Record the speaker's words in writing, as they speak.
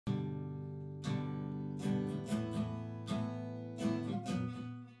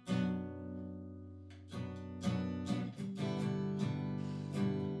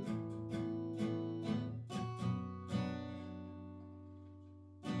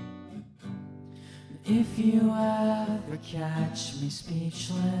If you ever catch me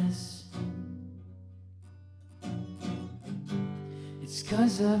speechless, it's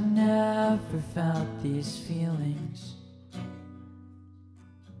 'cause I've never felt these feelings.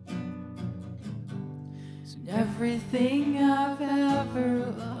 So everything I've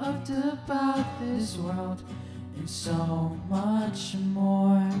ever loved about this world and so much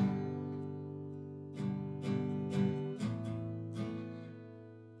more.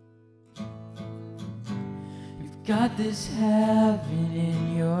 You've got this heaven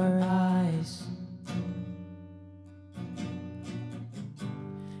in your eyes.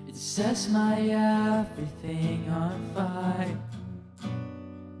 It sets my everything on fire.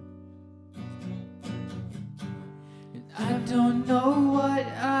 And I don't know what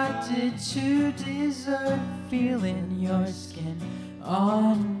I did to deserve feeling your skin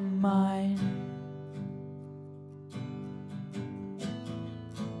on mine.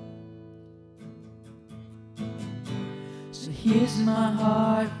 So here's my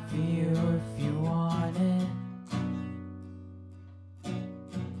heart for you if you want it.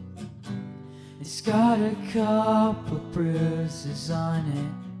 It's got a couple bruises on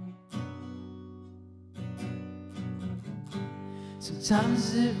it.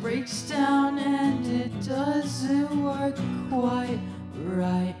 Sometimes it breaks down and it doesn't work quite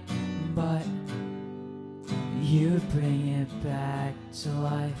right, but you bring it back to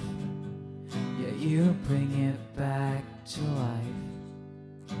life. Yeah, you bring it back to life.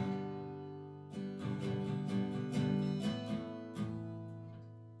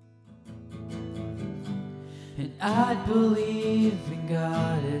 And I'd believe in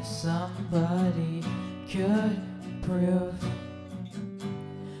God if somebody could prove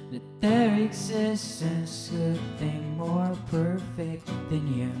that their existence could think more perfect than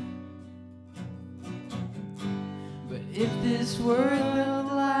you. But if this were the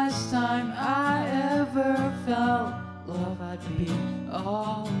last time I ever felt love, I'd be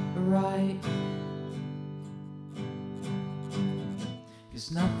alright.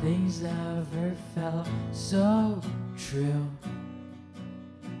 'Cause nothing's ever felt so true.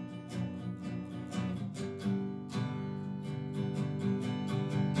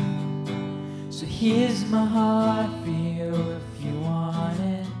 So here's my heart for you if you want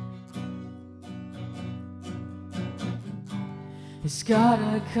it. It's got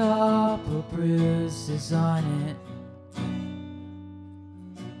a couple bruises on it.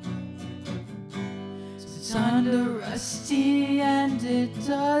 It's kinda rusty and it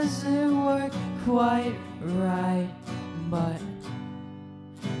doesn't work quite right, but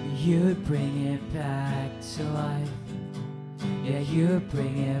you bring it back to life. Yeah, you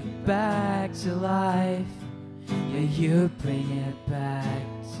bring it back to life. Yeah, you bring it back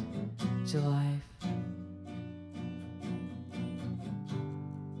to life.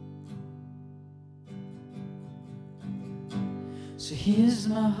 So here's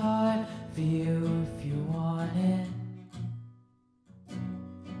my heart for you if you want it.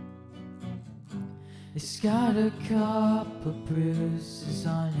 It's got a couple bruises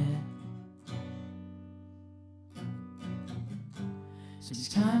on it. It's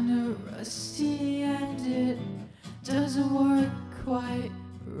kinda rusty and it doesn't work quite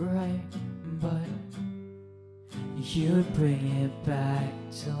right, but you bring it back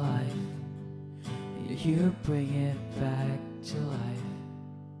to life. You bring it back to life.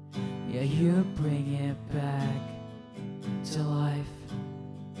 Yeah, you bring it back to life.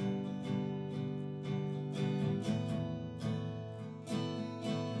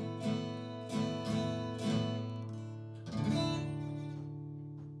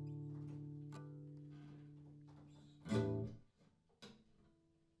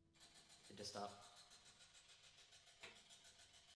 It just stopped.